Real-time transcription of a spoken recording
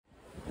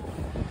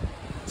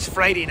It's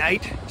Friday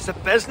night. It's the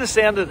business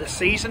end of the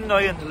season now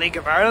in the League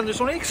of Ireland. There's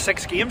only like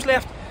 6 games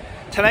left.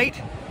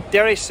 Tonight,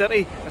 Derry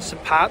City and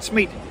St Pat's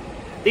meet.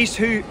 These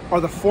two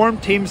are the form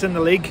teams in the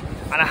league,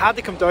 and I had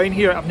to come down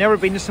here. I've never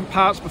been to St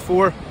Pat's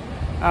before.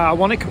 I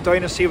want to come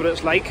down and see what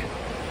it's like.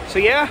 So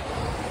yeah,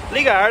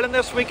 League of Ireland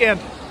this weekend.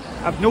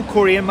 I've no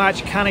Korean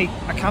match. I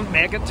can't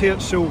make it to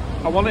it, so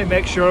I wanted to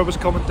make sure I was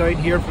coming down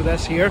here for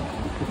this here.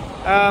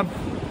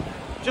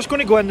 Just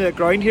going to go into the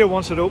ground here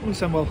once it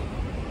opens, and we'll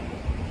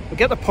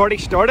get the party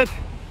started.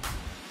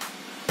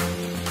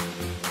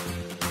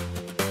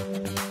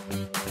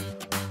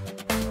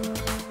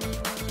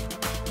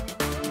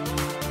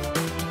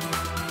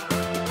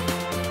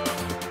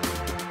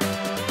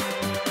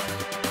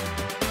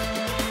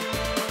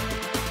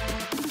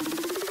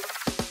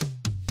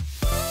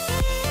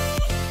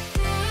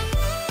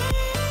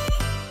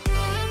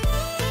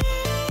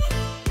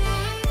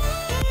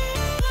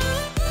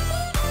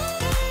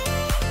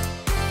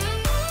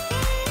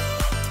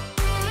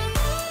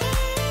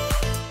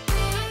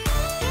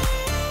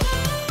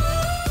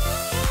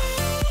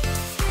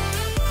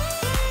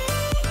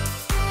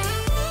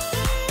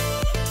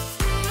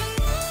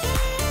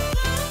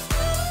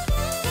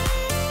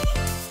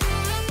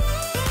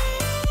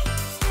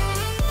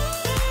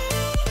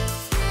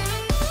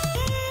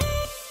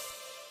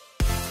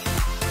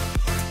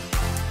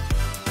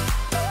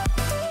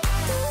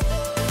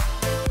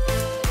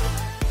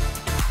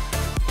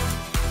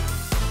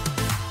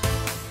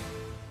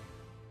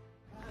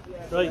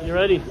 Right, you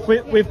ready?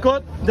 We've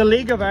got the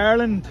League of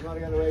Ireland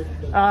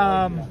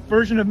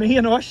version of me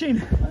and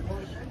Oisín.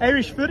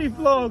 Irish Footy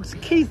Vlogs,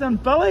 Keith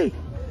and Billy.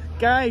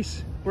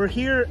 Guys, we're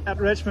here at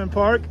Richmond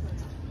Park.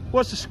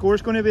 What's the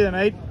scores going to be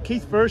tonight?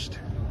 Keith first. Do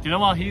you know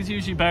what? He's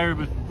usually better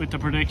with the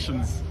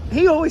predictions.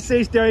 He always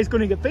says Derry's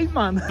going to get beat,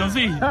 man. Does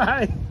he?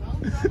 Aye.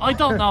 I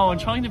don't know. I'm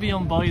trying to be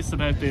unbiased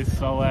about this,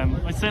 so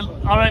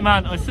alright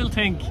man, I still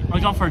think I'll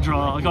go for a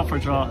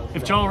draw.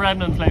 If Joe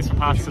Redmond plays for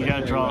Pats, he'll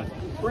get a draw.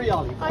 I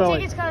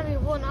think it's going to be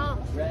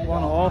 1-1.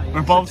 1-1.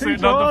 We're both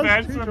sitting on the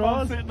fence. We're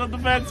both sitting on the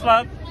fence,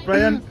 man.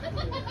 Brilliant.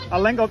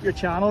 I'll link up your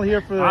channel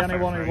here for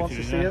anyone who wants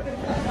to see it.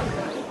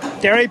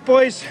 Derry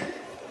boys.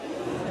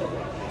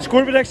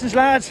 Score predictions,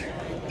 lads.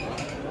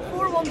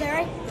 4-1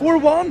 Derry.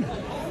 4-1.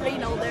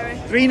 3-0 Derry.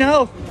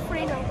 3-0.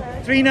 3-0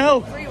 Derry.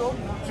 3-0.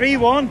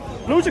 3-1. 3-1.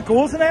 Loads of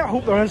goals in there. I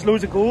hope there is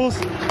loads of goals.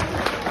 Look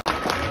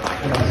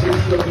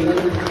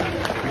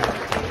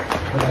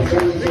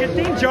at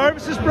Dean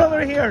Jarvis's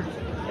brother here.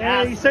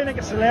 You sound like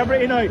a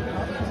celebrity now.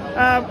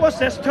 What's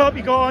this top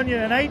you got on you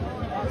tonight?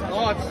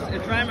 Oh,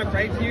 it's Ryan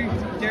McBride's new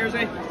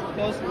jersey.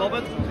 Does love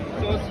it.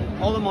 Does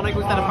all the money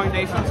goes to the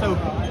foundation, so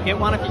get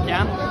one if you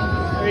can.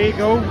 There you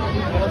go.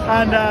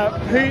 And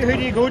who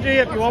do you go to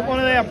if you want one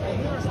of them?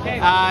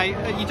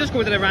 You just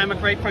go to the Ryan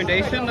McBride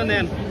Foundation, and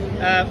then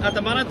at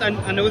the minute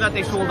I know that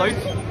they sold out.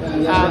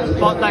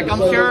 But like I'm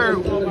sure,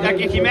 like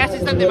if you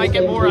message them, they might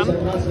get more in.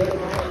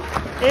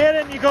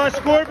 Aidan, you got a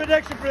score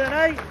prediction for the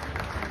night?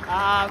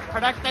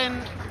 Predicting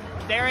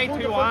Derry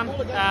 2-1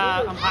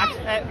 and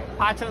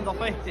Patch and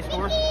Duffy to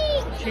score.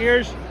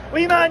 Cheers.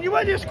 Wee man, you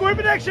want your score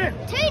prediction?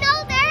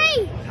 2-0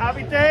 Derry.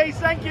 Happy days,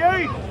 thank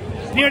you.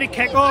 It's nearly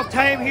kick-off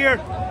time here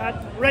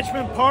at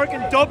Richmond Park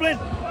in Dublin.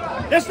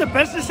 This is the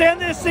business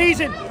end of the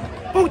season.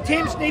 Both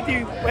teams need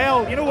to,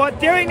 well, you know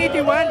what, Derry need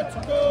to win.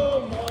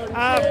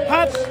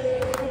 Pats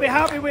will be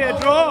happy with a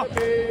draw.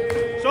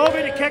 So it'll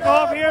be the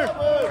kick-off here.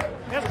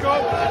 Let's go.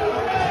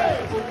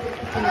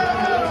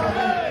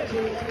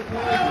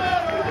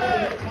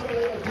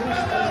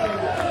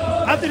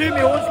 I have to do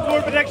my own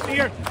score prediction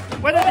here.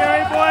 Win the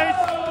Derry boys.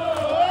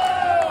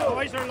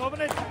 Boys are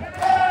loving it.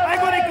 I'm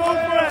going to go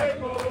for it.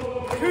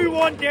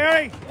 2-1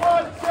 Derry.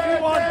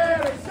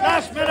 2-1.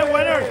 Last minute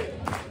winner.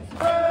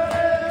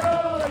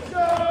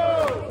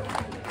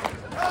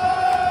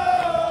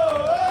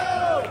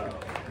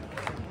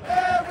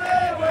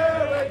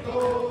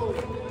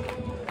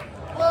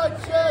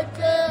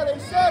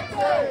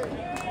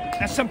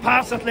 That's St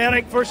Pat's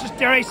Athletic versus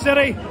Derry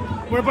City.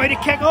 We're about to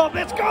kick off.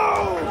 Let's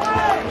go!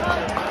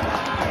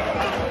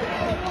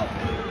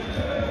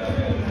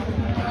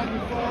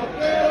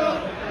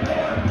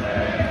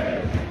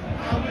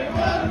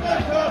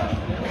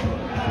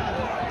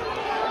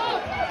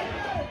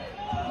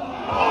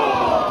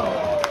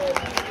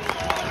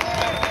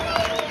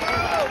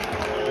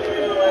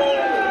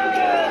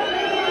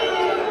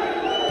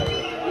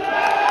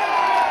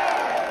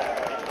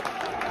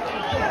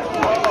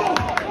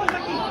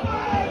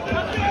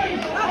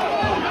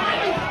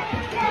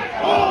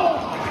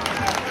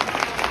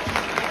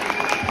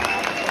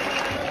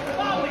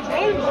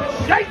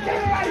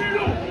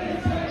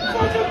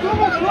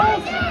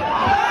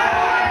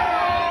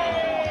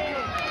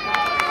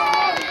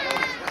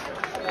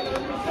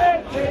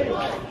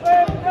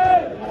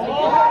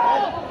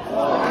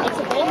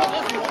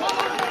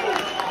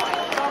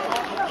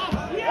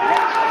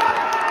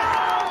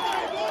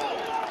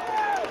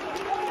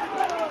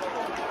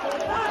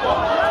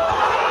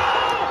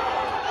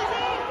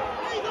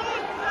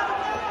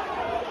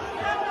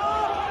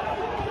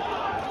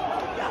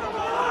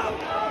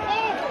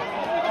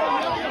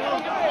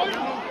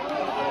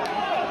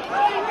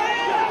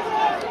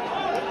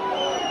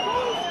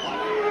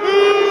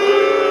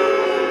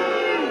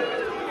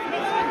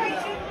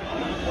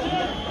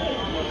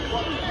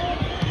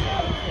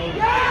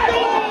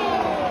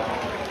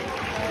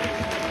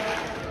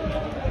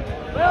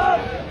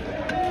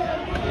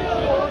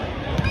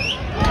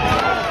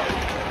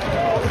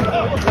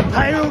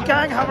 pyro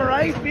gang have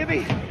arrived,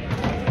 baby. They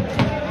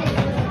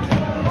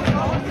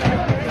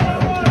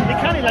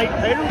can't light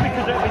pyro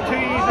because it would be too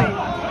easy.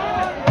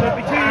 It would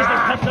be too easy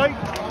to put out.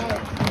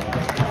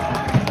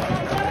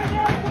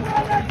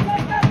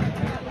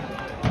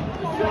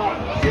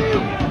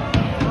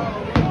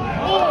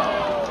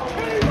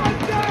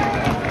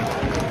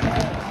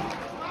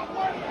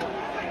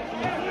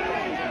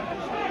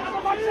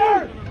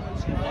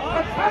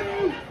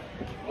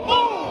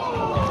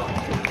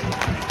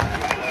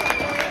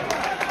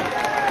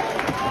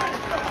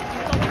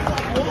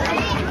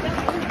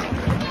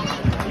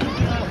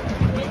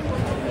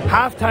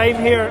 Half time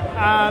here,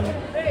 and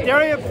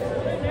Derry have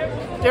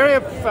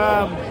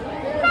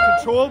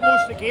controlled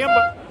most of the game,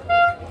 but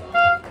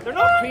they're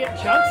not creating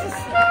chances.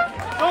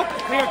 Not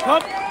clear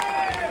cut.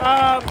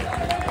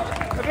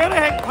 If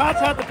anything, Pats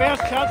had the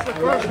best chance in the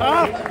first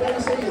half.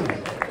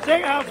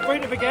 Second half's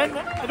going to begin.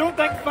 I don't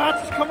think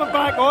Fats is coming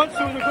back on, so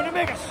they're going to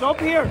make a sub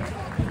here.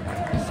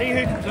 See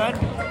who comes in.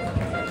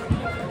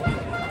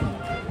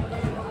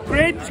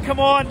 Braden's come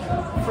on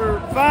for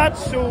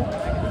Fats, so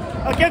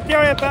I'll give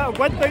Derry a bit of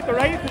width out the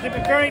right because they've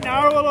been very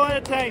narrow a lot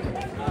of the time.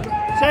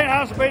 Second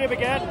half's about to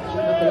begin.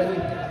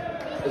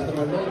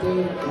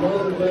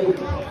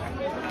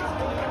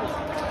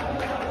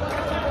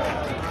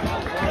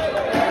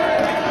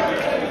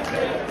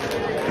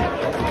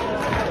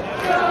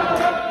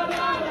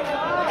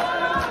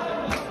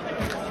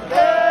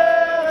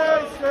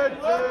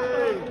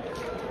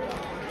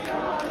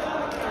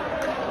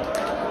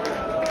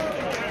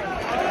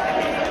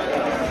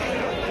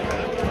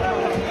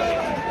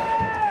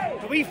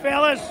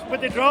 Fellas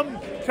with the drum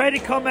tried to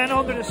come in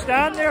under the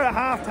stand there at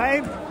half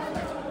time,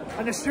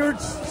 and the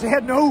stewards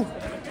said no,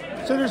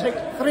 so there's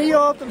like 3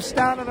 of them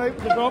standing out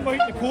with the drum out in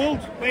the cold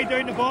way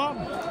down the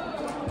bottom.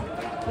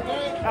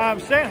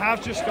 Second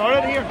half just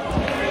started here.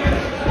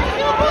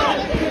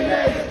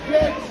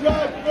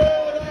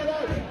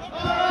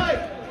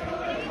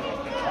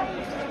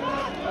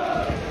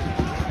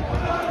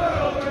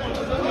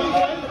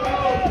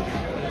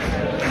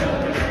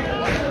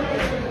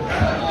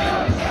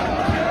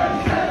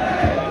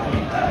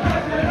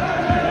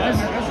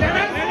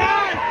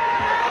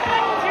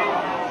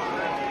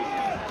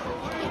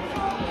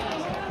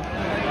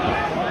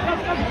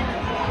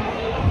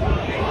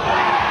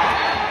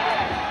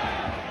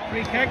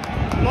 Kick,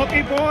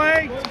 lucky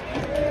boy.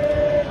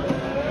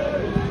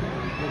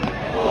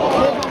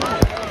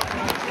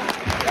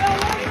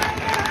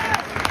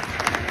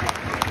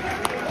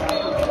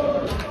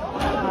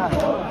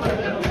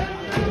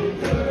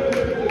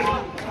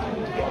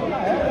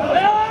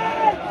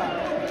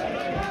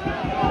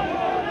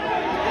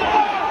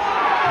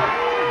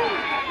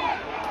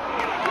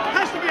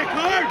 Has to be a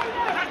card.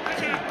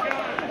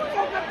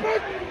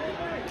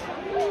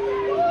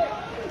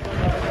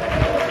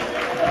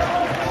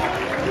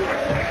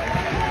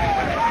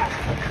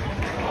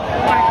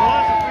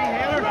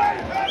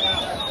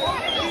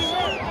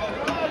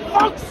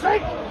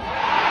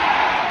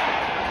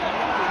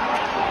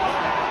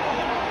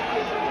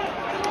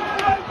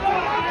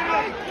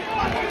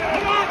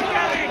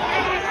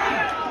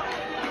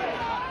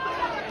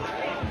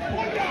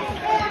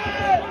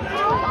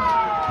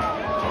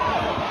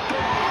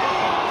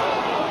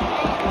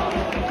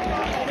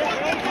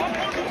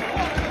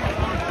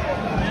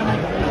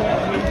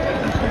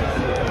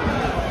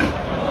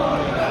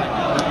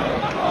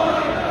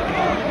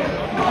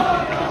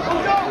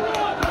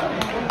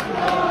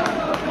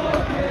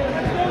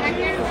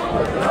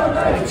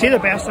 See, the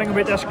best thing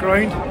about this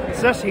ground is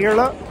this here,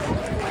 look.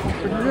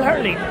 We're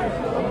literally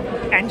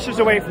inches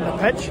away from the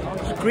pitch.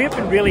 It's great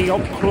being really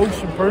up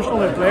close and personal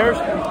with players.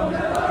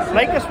 It's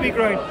like this wee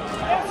ground.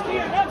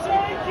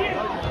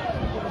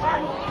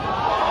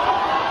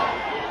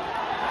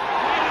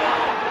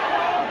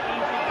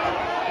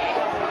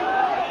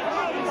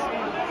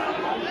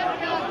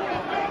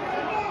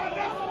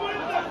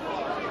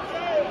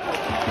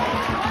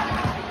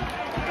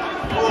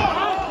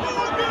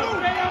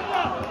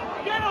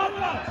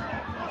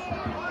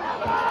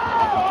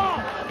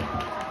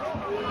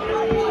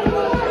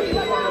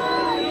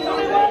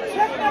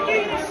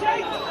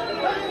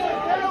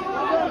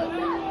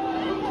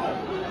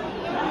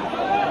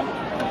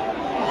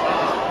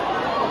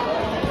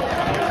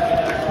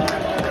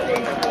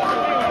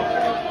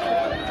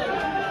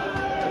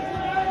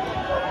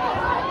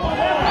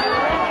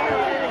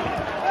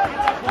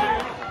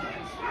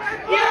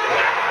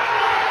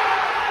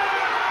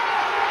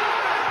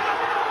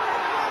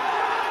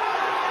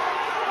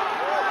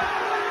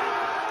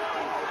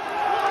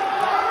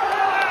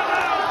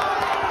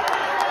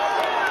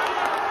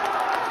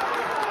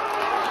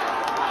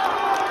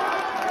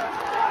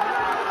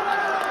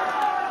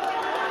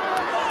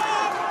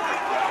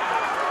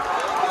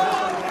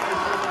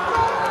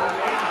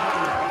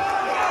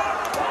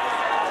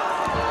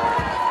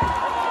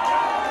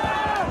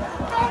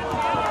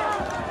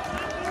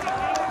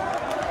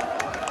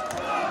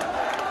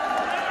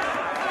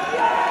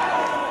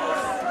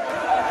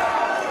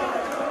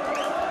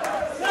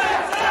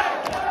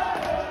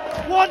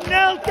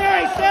 1-0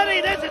 Derry City.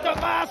 This is a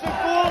massive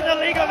goal in the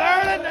League of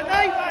Ireland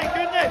tonight, my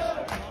goodness.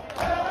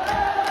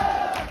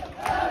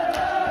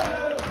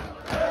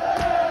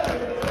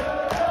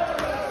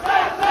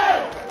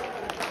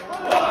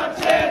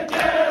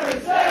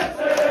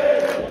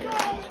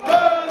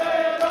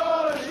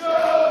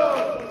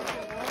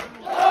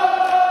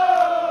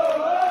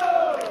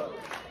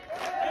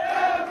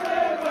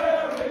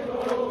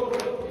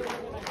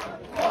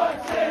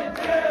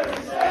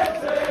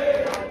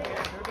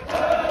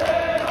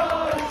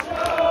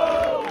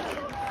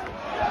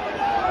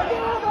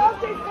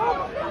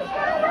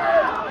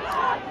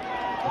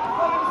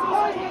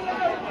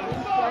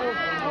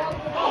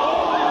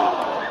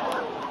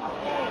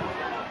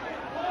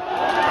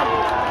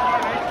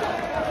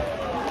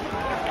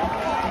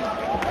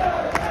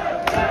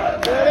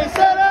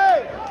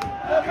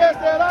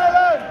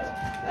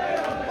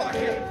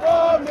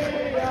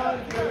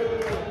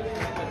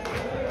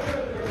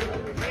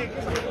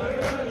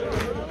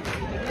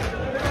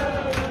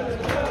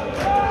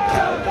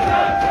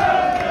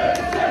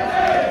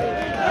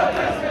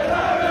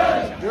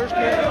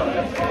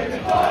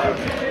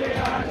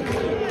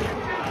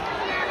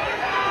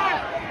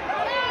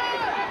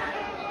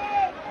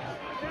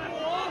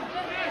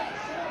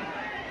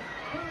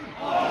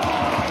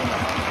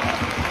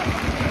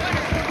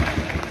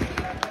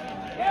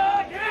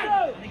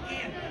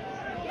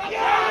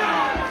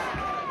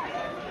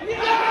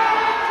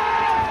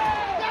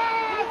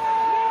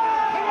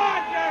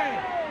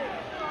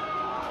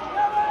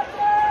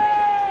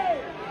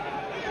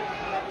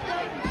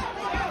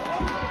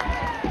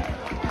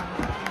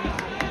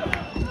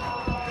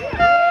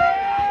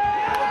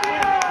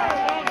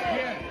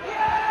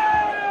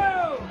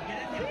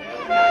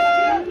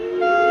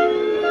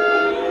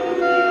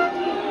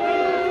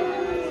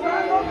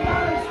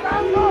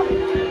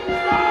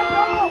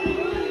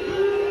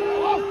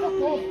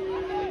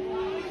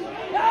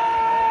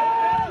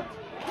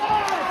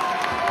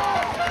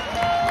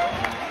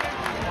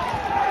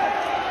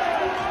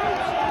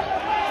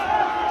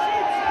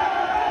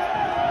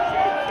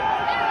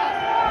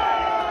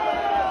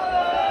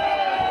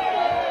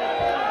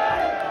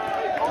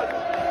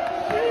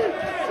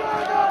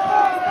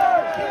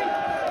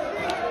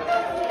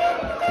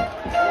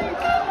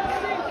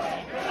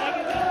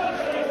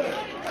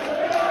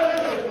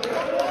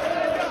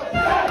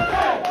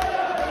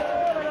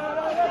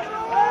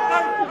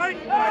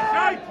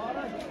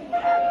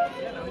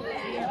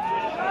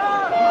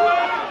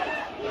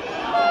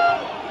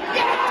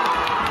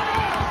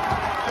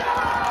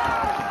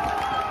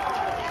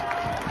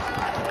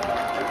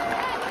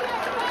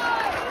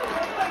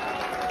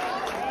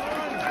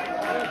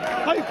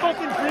 How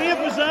fucking brave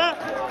was that?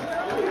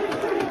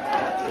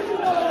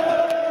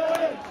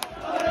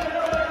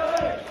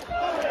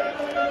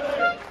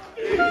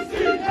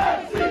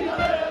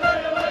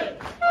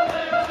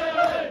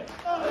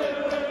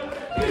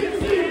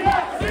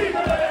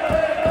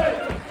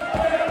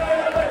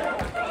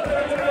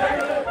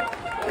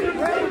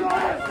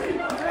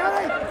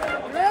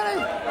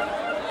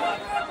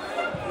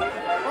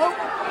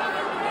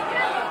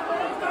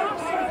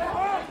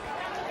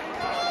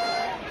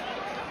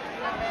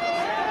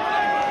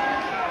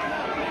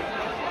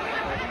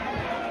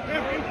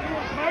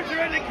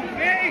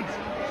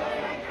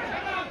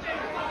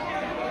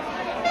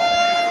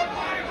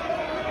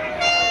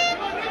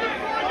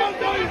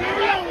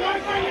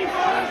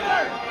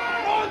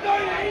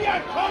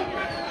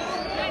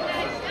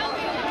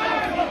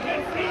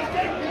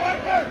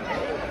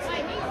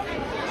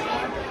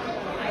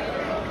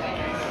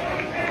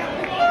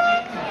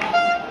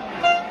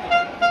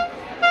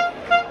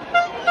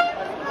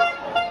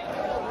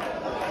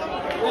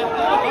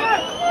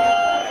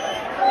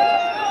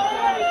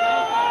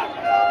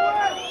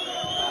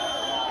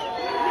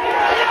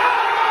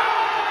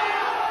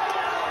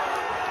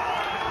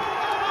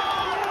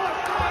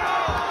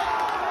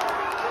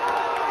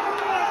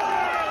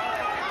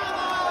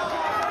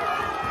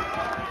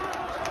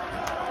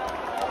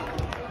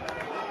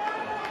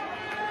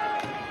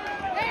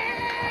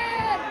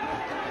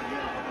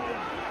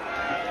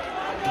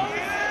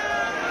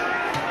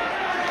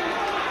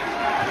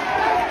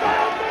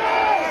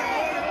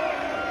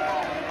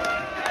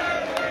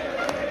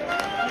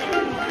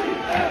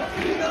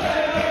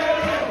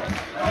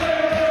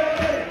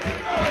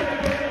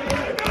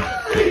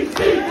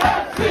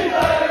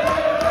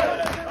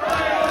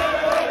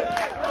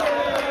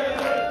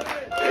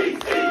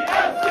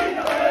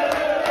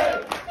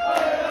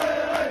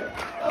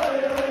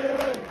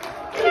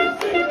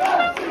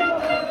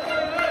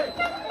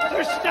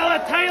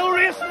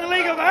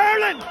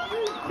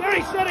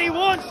 Derry City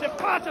wants the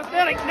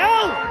pathetic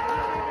no.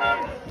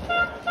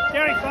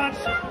 Derry fans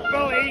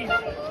go east.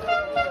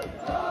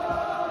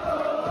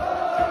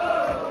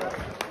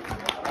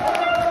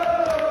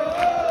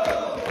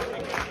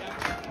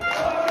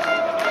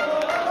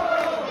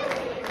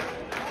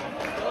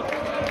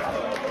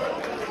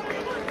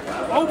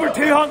 Over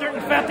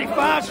 250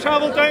 fans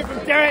travelled down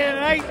from Derry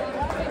tonight.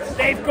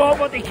 They've got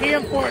what they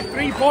came for,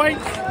 3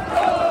 points.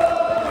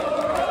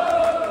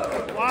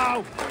 Wow.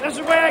 Wow, this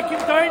is why I came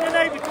down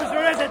tonight, because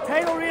there is a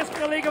title race for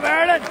the League of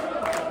Ireland.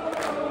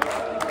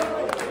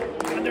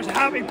 And there's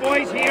happy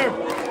boys here.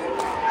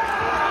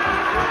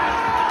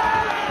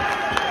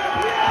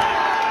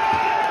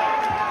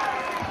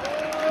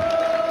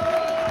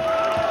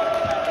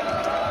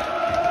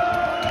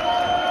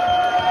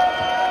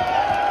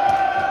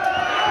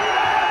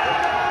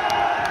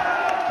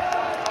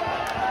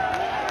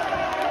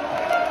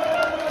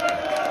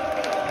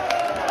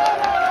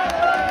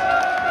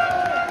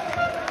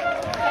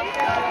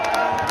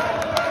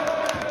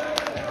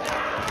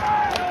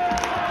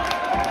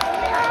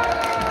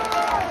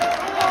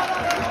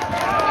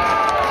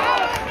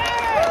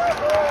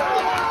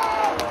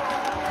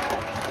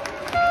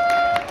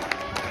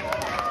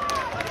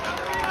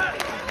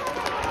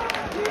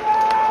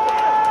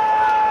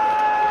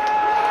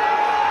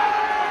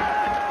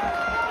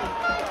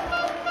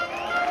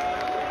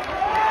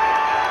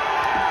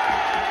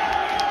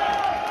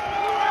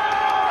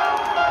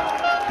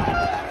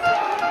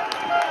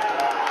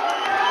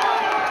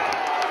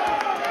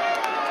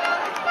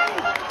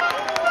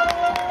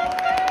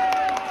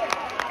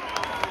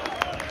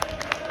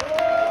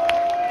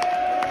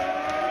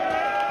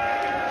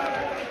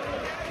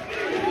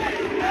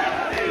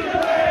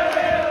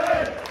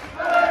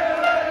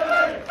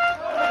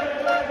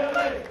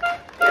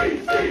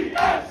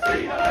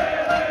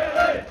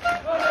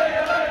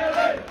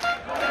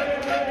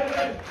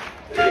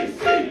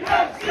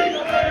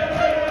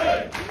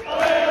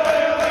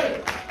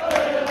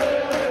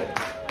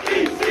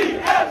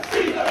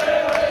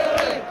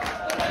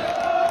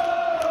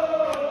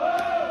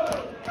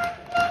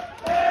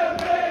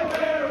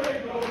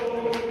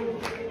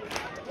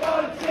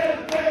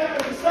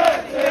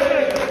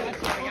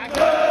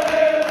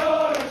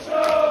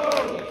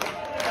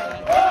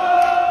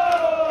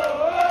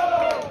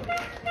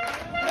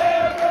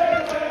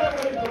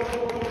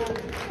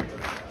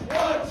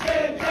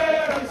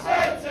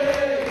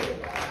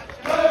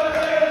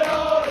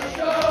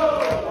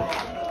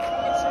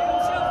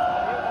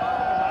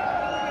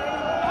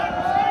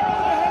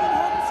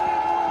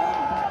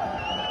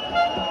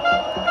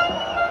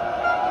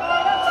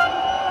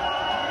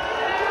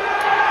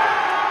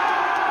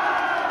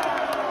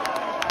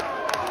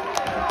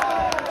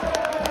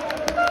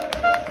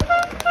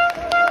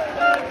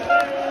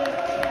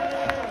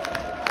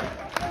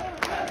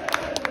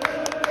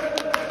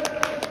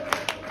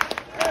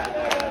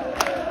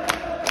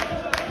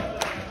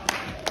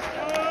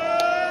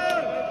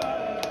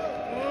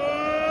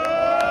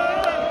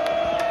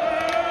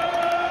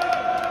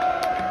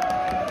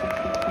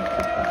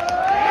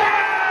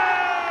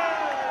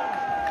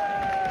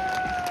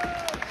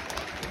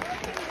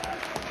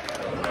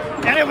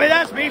 Anyway,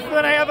 that's me for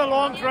the night. I have a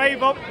long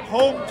drive up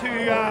home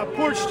to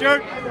Port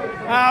Stewart.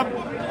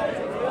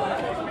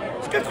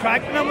 It's good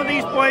cracking them with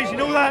these boys, you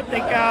know that.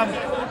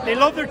 They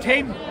love their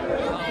team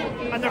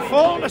and they're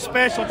following a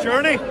special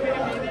journey.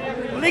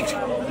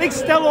 The league's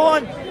still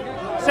on.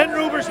 It's in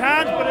Rovers'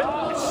 hands, but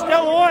it's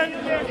still on.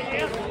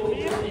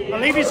 I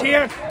believe he's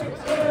here.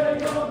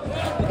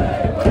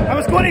 I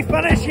was going to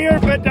finish here,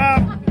 but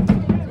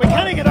we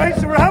can't get out,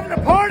 so we're having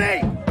a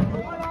party.